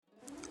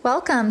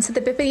Welcome to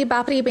the Bippity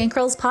Boppity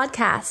Bankrolls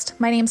podcast.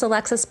 My name's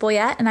Alexis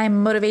Boyette, and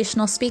I'm a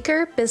motivational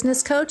speaker,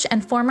 business coach,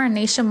 and former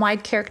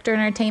Nationwide Character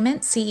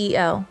Entertainment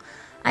CEO.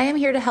 I am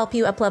here to help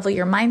you uplevel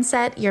your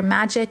mindset, your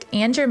magic,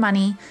 and your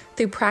money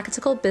through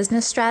practical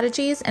business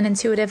strategies and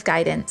intuitive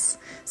guidance.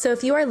 So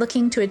if you are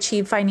looking to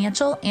achieve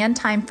financial and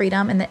time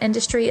freedom in the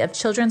industry of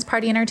children's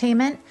party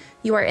entertainment,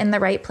 you are in the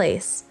right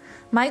place.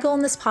 My goal in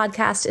this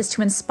podcast is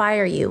to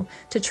inspire you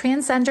to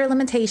transcend your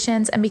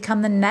limitations and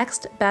become the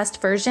next best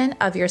version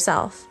of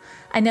yourself.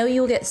 I know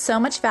you will get so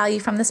much value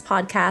from this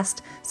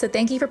podcast, so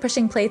thank you for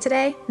pushing play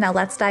today. Now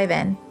let's dive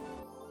in.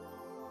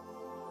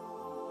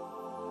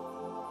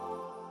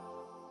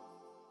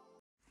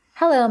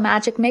 Hello,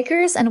 magic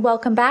makers, and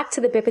welcome back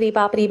to the Bippity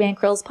Boppity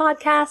Bankrolls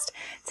podcast.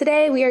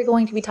 Today, we are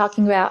going to be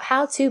talking about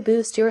how to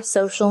boost your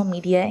social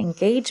media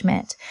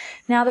engagement.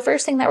 Now, the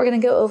first thing that we're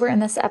going to go over in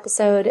this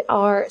episode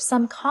are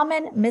some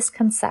common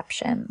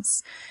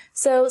misconceptions.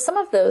 So some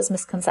of those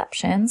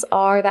misconceptions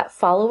are that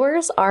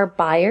followers are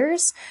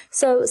buyers.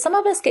 So some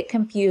of us get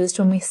confused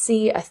when we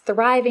see a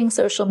thriving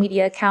social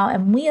media account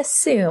and we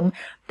assume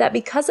that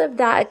because of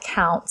that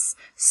account's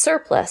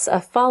surplus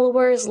of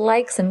followers,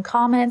 likes, and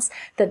comments,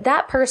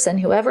 that person,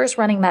 whoever's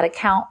running that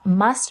account,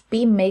 must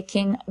be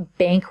making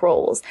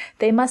bankrolls.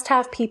 They must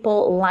have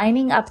people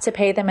lining up to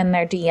pay them in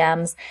their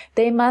DMs.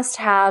 They must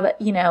have,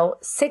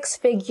 six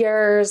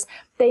figures.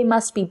 They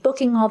must be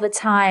booking all the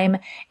time.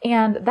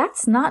 And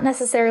that's not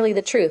necessarily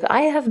the truth.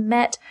 I have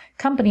met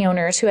company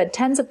owners who had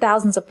tens of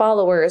thousands of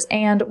followers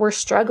and were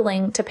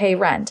struggling to pay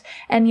rent.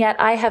 And yet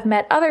I have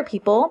met other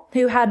people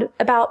who had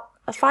about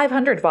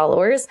 500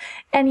 followers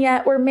and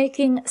yet were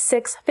making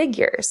six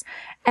figures.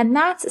 And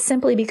that's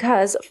simply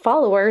because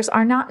followers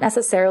are not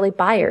necessarily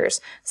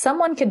buyers.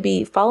 Someone could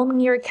be following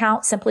your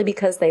account simply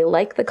because they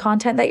like the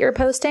content that you're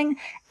posting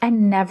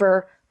and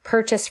never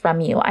purchase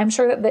from you. I'm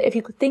sure that if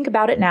you could think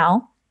about it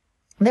now,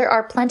 there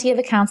are plenty of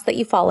accounts that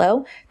you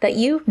follow that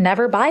you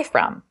never buy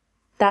from.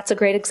 That's a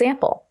great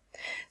example.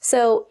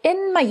 So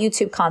in my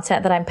YouTube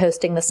content that I'm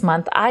posting this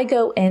month, I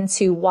go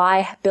into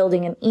why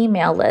building an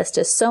email list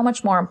is so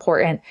much more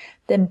important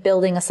than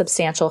building a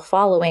substantial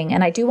following.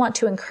 And I do want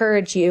to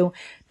encourage you,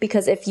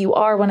 because if you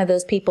are one of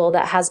those people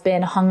that has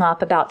been hung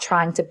up about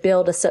trying to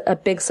build a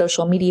big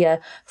social media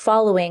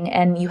following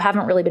and you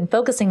haven't really been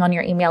focusing on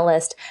your email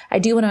list, I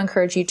do want to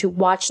encourage you to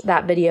watch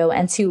that video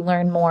and to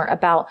learn more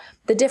about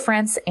the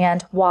difference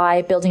and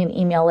why building an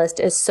email list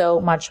is so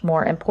much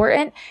more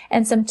important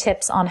and some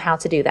tips on how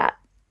to do that.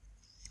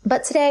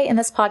 But today in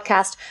this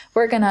podcast,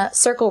 we're going to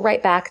circle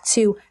right back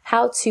to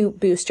how to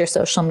boost your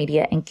social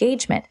media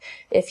engagement.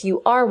 If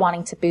you are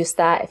wanting to boost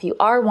that, if you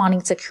are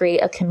wanting to create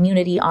a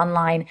community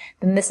online,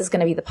 then this is going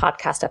to be the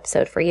podcast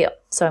episode for you.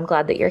 So I'm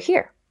glad that you're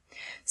here.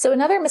 So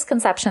another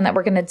misconception that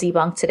we're going to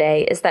debunk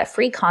today is that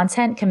free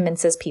content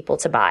convinces people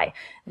to buy.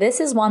 This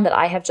is one that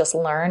I have just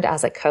learned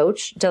as a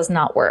coach does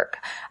not work.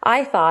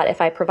 I thought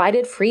if I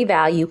provided free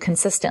value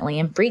consistently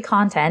and free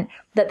content,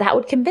 that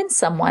would convince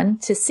someone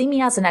to see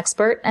me as an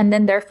expert and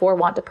then therefore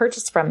want to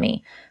purchase from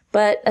me.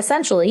 But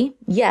essentially,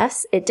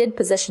 yes, it did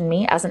position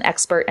me as an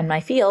expert in my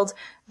field,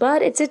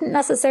 but it didn't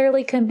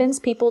necessarily convince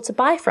people to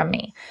buy from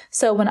me.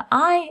 So when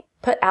I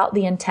put out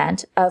the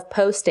intent of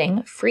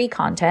posting free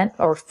content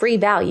or free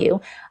value,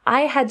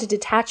 I had to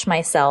detach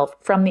myself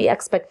from the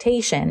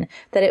expectation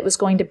that it was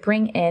going to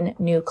bring in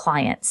new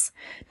clients.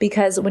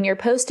 Because when you're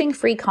posting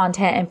free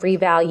content and free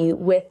value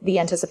with the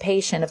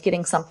anticipation of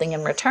getting something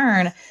in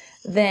return,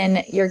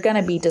 then you're going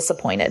to be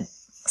disappointed.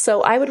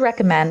 So I would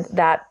recommend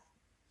that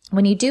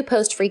when you do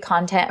post free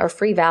content or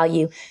free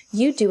value,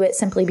 you do it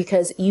simply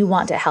because you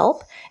want to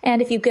help.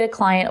 And if you get a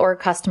client or a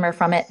customer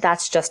from it,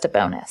 that's just a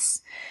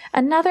bonus.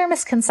 Another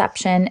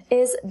misconception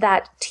is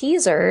that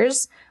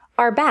teasers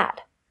are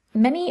bad.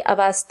 Many of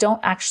us don't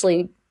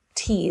actually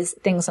tease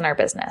things in our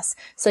business.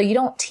 So you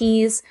don't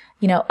tease,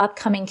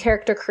 upcoming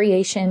character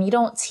creation. You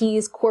don't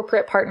tease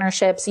corporate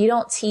partnerships. You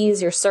don't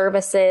tease your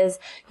services.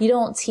 You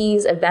don't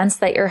tease events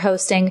that you're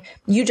hosting.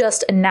 You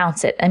just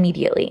announce it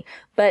immediately.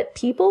 But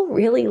people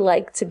really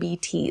like to be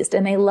teased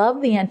and they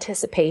love the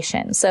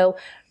anticipation. So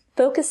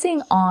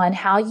focusing on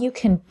how you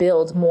can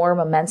build more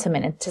momentum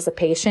and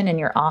anticipation in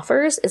your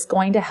offers is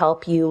going to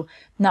help you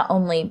not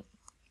only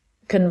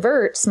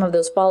convert some of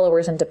those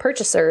followers into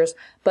purchasers,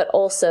 but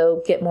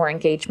also get more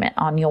engagement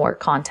on your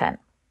content.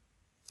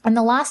 And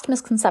the last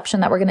misconception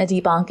that we're going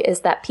to debunk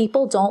is that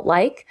people don't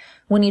like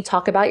when you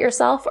talk about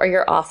yourself or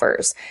your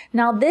offers.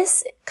 Now,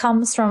 this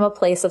comes from a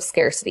place of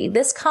scarcity.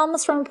 This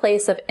comes from a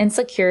place of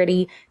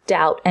insecurity,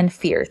 doubt, and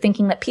fear,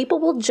 thinking that people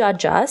will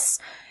judge us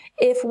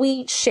if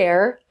we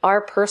share our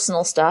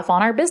personal stuff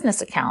on our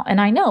business account. And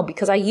I know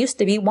because I used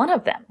to be one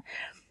of them.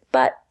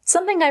 But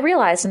something I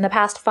realized in the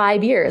past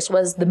 5 years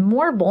was the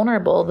more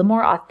vulnerable, the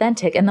more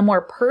authentic, and the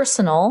more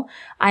personal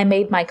I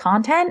made my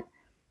content,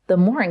 the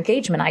more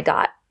engagement I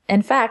got.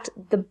 In fact,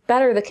 the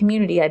better the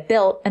community I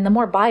built and the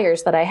more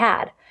buyers that I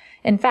had.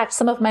 In fact,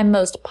 some of my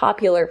most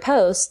popular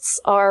posts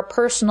are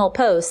personal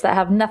posts that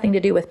have nothing to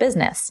do with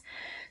business.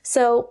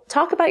 So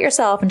talk about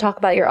yourself and talk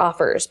about your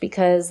offers,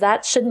 because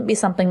that shouldn't be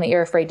something that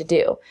you're afraid to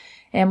do.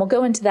 And we'll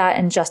go into that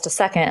in just a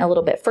second, a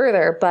little bit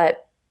further,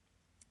 but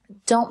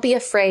don't be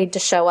afraid to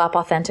show up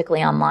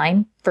authentically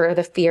online for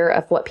the fear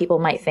of what people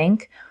might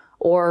think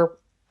or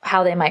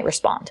how they might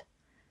respond.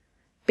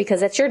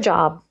 Because it's your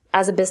job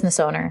as a business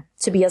owner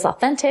to be as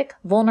authentic,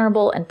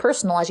 vulnerable, and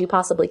personal as you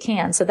possibly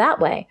can. So that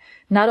way,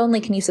 not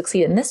only can you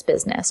succeed in this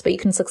business, but you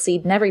can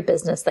succeed in every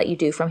business that you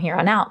do from here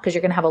on out because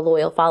you're going to have a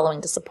loyal following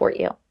to support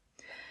you.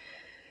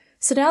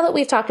 So now that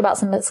we've talked about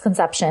some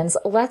misconceptions,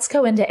 let's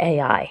go into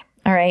AI.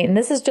 All right. And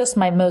this is just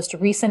my most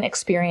recent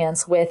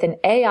experience with an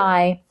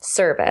AI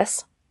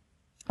service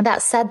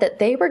that said that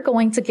they were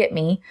going to get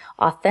me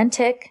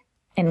authentic,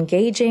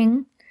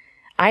 engaging,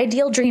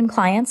 ideal dream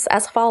clients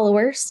as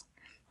followers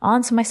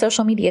onto my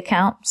social media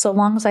account so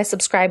long as I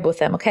subscribe with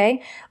them,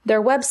 okay?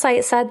 Their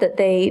website said that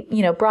they,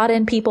 brought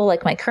in people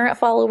like my current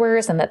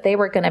followers and that they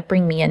were going to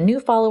bring me in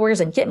new followers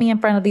and get me in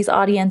front of these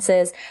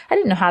audiences. I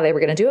didn't know how they were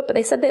going to do it, but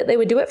they said that they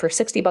would do it for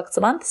 $60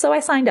 a month, so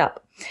I signed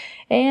up.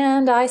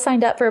 And I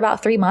signed up for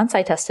about 3 months.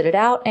 I tested it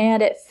out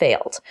and it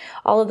failed.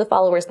 All of the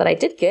followers that I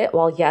did get,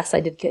 well, yes, I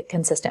did get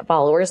consistent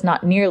followers,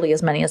 not nearly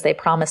as many as they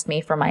promised me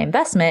for my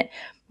investment.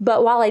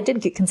 But while I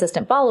did get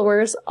consistent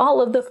followers,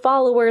 all of the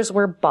followers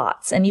were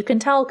bots. And you can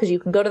tell because you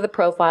can go to the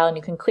profile and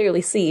you can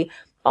clearly see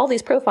all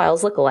these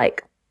profiles look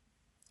alike.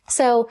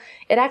 So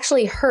it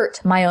actually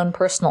hurt my own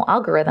personal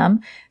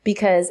algorithm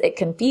because it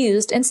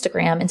confused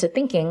Instagram into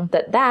thinking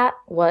that that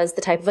was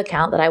the type of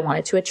account that I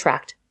wanted to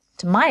attract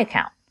to my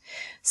account.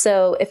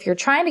 So if you're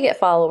trying to get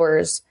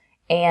followers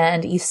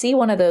and you see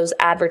one of those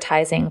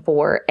advertising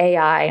for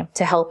AI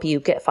to help you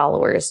get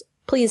followers,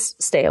 please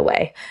stay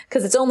away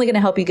because it's only going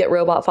to help you get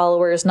robot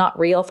followers, not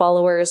real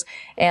followers.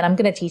 And I'm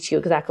going to teach you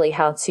exactly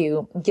how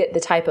to get the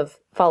type of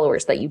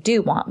followers that you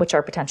do want, which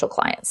are potential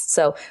clients.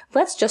 So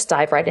let's just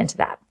dive right into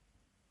that.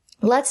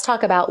 Let's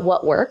talk about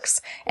what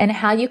works and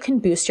how you can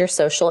boost your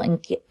social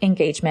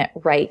engagement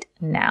right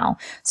now.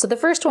 So the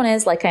first one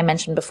is, like I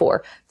mentioned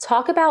before,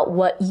 talk about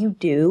what you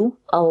do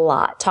a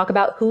lot. Talk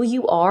about who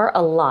you are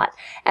a lot.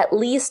 At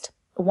least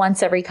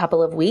once every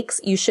couple of weeks,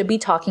 you should be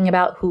talking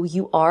about who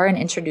you are and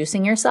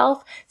introducing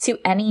yourself to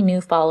any new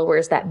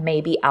followers that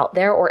may be out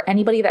there or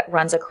anybody that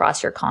runs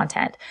across your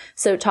content.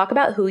 So talk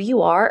about who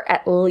you are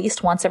at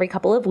least once every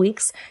couple of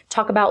weeks.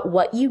 Talk about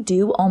what you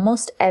do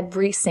almost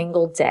every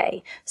single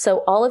day. So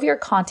all of your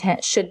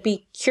content should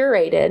be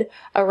curated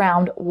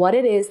around what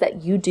it is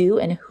that you do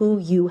and who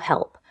you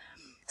help.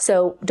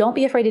 So don't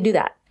be afraid to do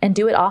that and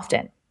do it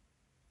often.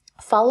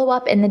 Follow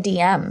up in the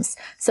DMs.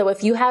 So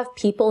if you have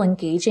people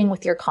engaging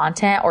with your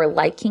content or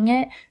liking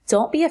it,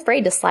 don't be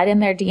afraid to slide in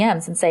their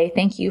DMs and say,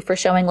 thank you for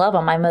showing love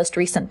on my most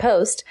recent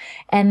post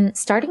and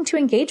starting to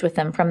engage with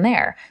them from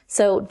there.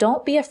 So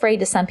don't be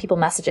afraid to send people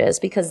messages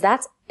because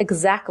that's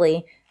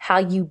exactly how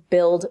you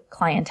build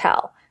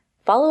clientele.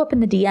 Follow up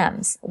in the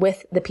DMs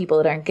with the people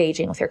that are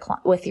engaging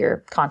with your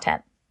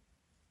content.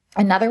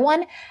 Another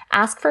one,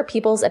 ask for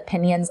people's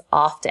opinions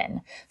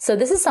often. So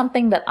this is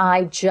something that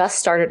I just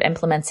started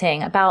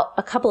implementing about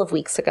a couple of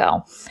weeks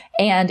ago,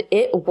 and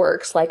it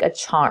works like a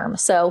charm.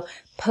 So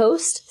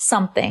post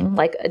something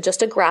like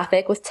just a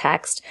graphic with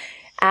text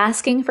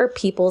asking for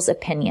people's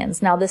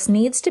opinions. Now this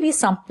needs to be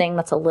something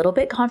that's a little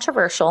bit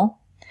controversial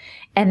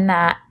and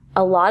that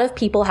a lot of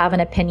people have an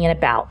opinion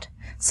about.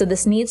 So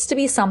this needs to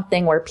be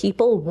something where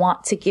people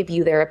want to give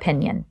you their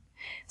opinion.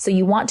 So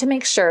you want to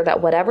make sure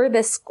that whatever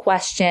this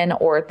question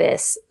or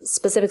this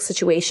specific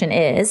situation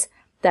is,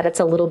 that it's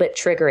a little bit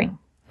triggering.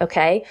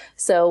 Okay.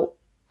 So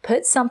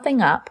put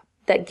something up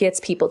that gets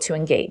people to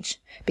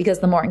engage, because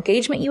the more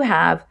engagement you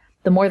have,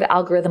 the more the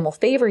algorithm will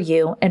favor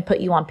you and put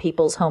you on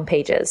people's home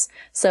pages.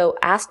 So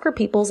ask for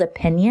people's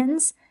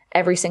opinions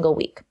every single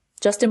week,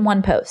 just in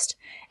one post,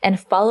 and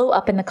follow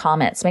up in the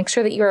comments. Make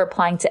sure that you're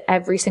replying to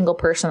every single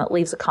person that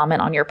leaves a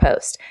comment on your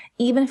post.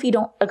 Even if you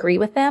don't agree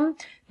with them,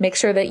 make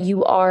sure that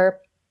you are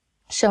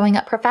showing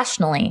up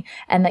professionally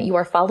and that you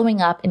are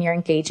following up and you're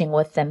engaging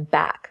with them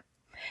back.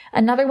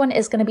 Another one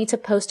is going to be to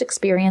post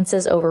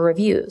experiences over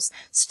reviews.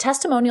 So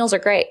testimonials are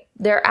great.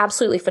 They're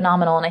absolutely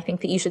phenomenal. And I think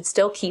that you should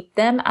still keep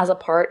them as a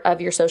part of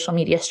your social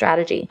media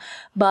strategy.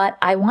 But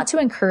I want to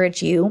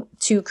encourage you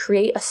to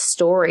create a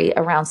story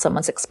around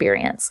someone's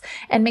experience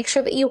and make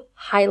sure that you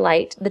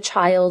highlight the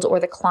child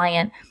or the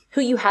client who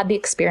you had the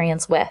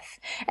experience with.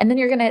 And then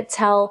you're going to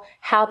tell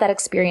how that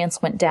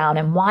experience went down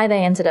and why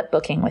they ended up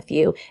booking with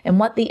you and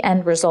what the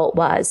end result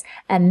was.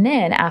 And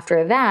then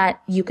after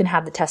that, you can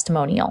have the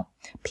testimonial.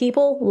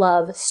 People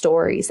love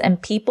stories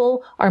and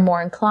people are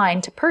more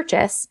inclined to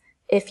purchase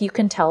if you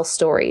can tell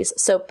stories.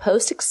 So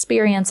post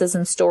experiences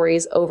and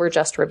stories over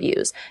just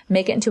reviews.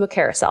 Make it into a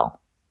carousel.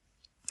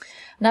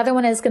 Another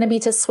one is going to be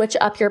to switch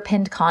up your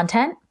pinned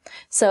content.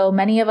 So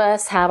many of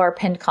us have our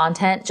pinned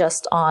content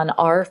just on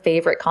our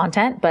favorite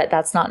content, but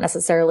that's not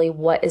necessarily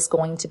what is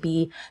going to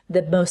be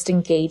the most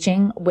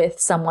engaging with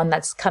someone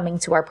that's coming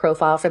to our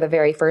profile for the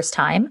very first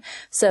time.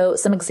 So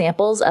some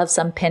examples of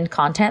some pinned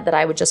content that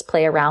I would just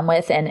play around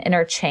with and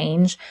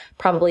interchange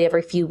probably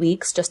every few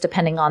weeks, just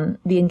depending on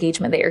the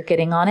engagement that you're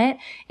getting on it,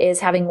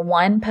 is having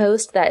one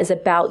post that is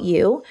about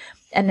you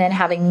and then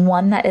having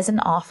one that is an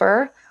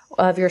offer,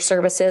 of your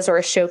services or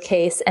a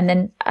showcase. And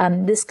then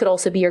this could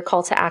also be your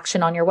call to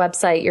action on your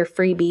website, your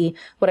freebie,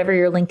 whatever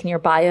your link in your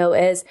bio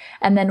is.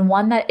 And then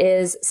one that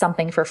is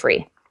something for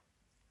free.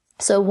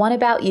 So one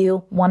about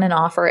you, one an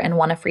offer, and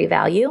one a free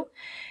value.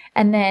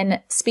 And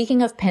then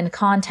speaking of pinned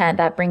content,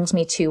 that brings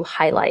me to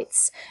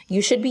highlights.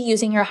 You should be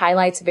using your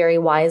highlights very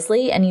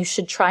wisely, and you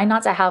should try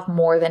not to have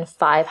more than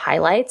 5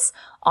 highlights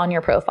on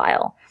your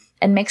profile.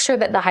 And make sure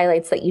that the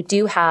highlights that you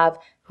do have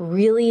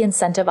really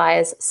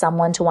incentivize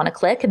someone to want to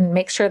click, and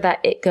make sure that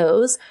it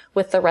goes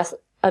with the rest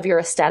of your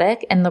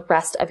aesthetic and the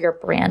rest of your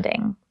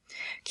branding.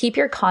 Keep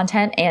your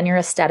content and your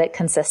aesthetic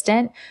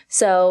consistent.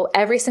 So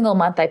every single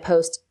month I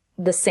post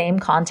the same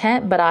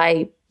content, but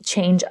I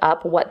change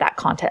up what that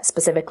content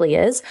specifically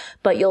is.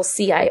 But you'll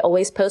see I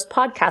always post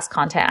podcast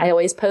content. I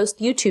always post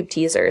YouTube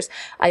teasers.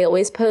 I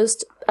always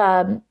post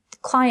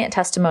client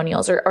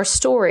testimonials or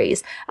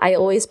stories. I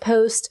always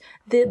post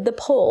the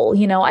poll.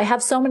 I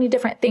have so many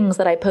different things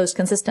that I post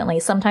consistently.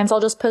 Sometimes I'll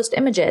just post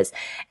images.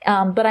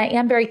 But I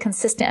am very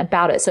consistent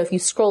about it. So if you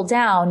scroll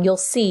down, you'll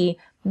see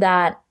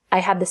that I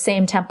have the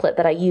same template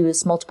that I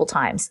use multiple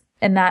times.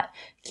 And that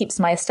keeps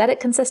my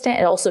aesthetic consistent.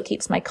 It also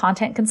keeps my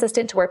content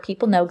consistent to where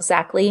people know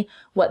exactly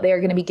what they are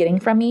going to be getting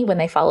from me when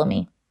they follow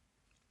me.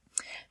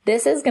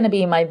 This is going to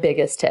be my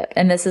biggest tip.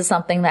 And this is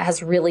something that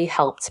has really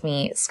helped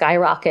me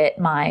skyrocket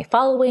my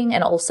following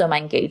and also my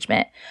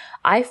engagement.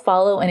 I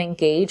follow and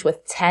engage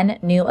with 10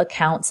 new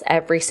accounts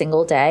every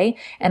single day,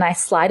 and I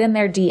slide in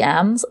their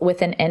DMs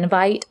with an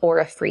invite or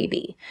a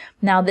freebie.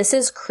 Now, this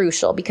is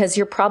crucial because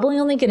you're probably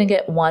only going to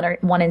get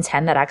 1 in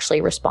 10 that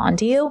actually respond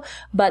to you.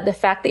 But the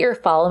fact that you're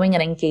following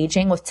and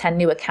engaging with 10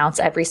 new accounts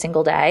every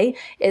single day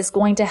is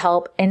going to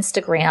help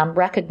Instagram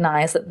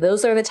recognize that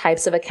those are the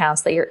types of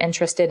accounts that you're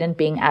interested in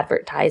being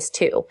advertised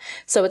to.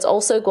 So it's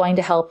also going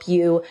to help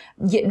you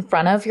get in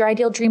front of your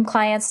ideal dream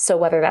clients. So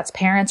whether that's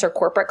parents or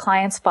corporate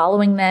clients,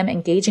 following them,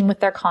 engaging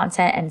with their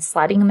content, and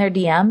sliding in their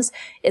DMs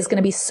is going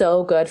to be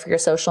so good for your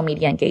social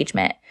media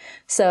engagement.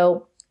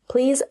 So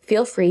please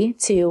feel free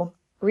to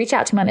reach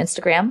out to me on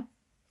Instagram.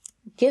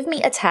 Give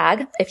me a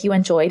tag if you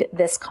enjoyed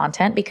this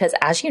content, because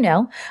as you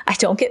know, I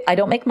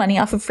don't make money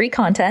off of free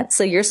content.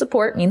 So your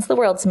support means the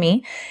world to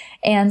me.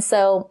 And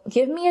so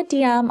give me a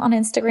DM on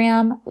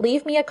Instagram,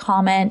 leave me a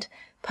comment,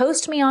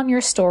 post me on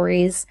your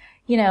stories,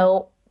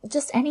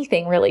 just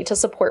anything really to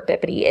support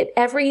Bippity.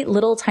 Every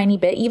little tiny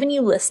bit, even you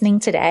listening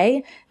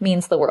today,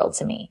 means the world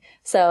to me.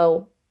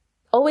 So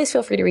always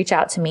feel free to reach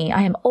out to me.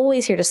 I am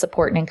always here to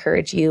support and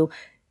encourage you.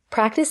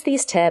 Practice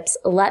these tips.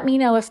 Let me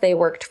know if they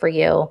worked for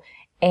you.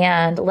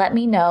 And let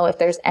me know if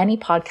there's any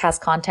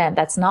podcast content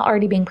that's not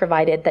already being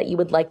provided that you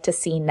would like to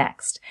see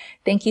next.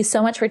 Thank you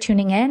so much for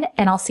tuning in,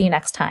 and I'll see you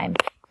next time.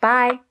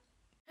 Bye.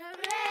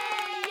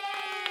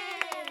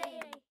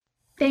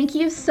 Thank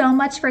you so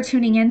much for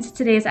tuning in to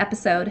today's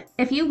episode.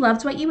 If you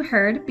loved what you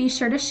heard, be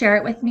sure to share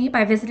it with me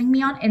by visiting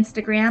me on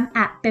Instagram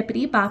at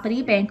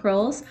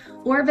bippity-boppity-bankrolls,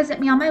 or visit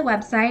me on my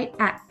website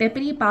at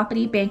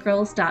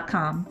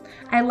bippity-boppity-bankrolls.com.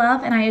 I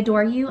love and I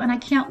adore you, and I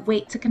can't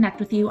wait to connect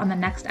with you on the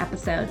next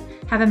episode.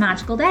 Have a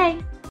magical day.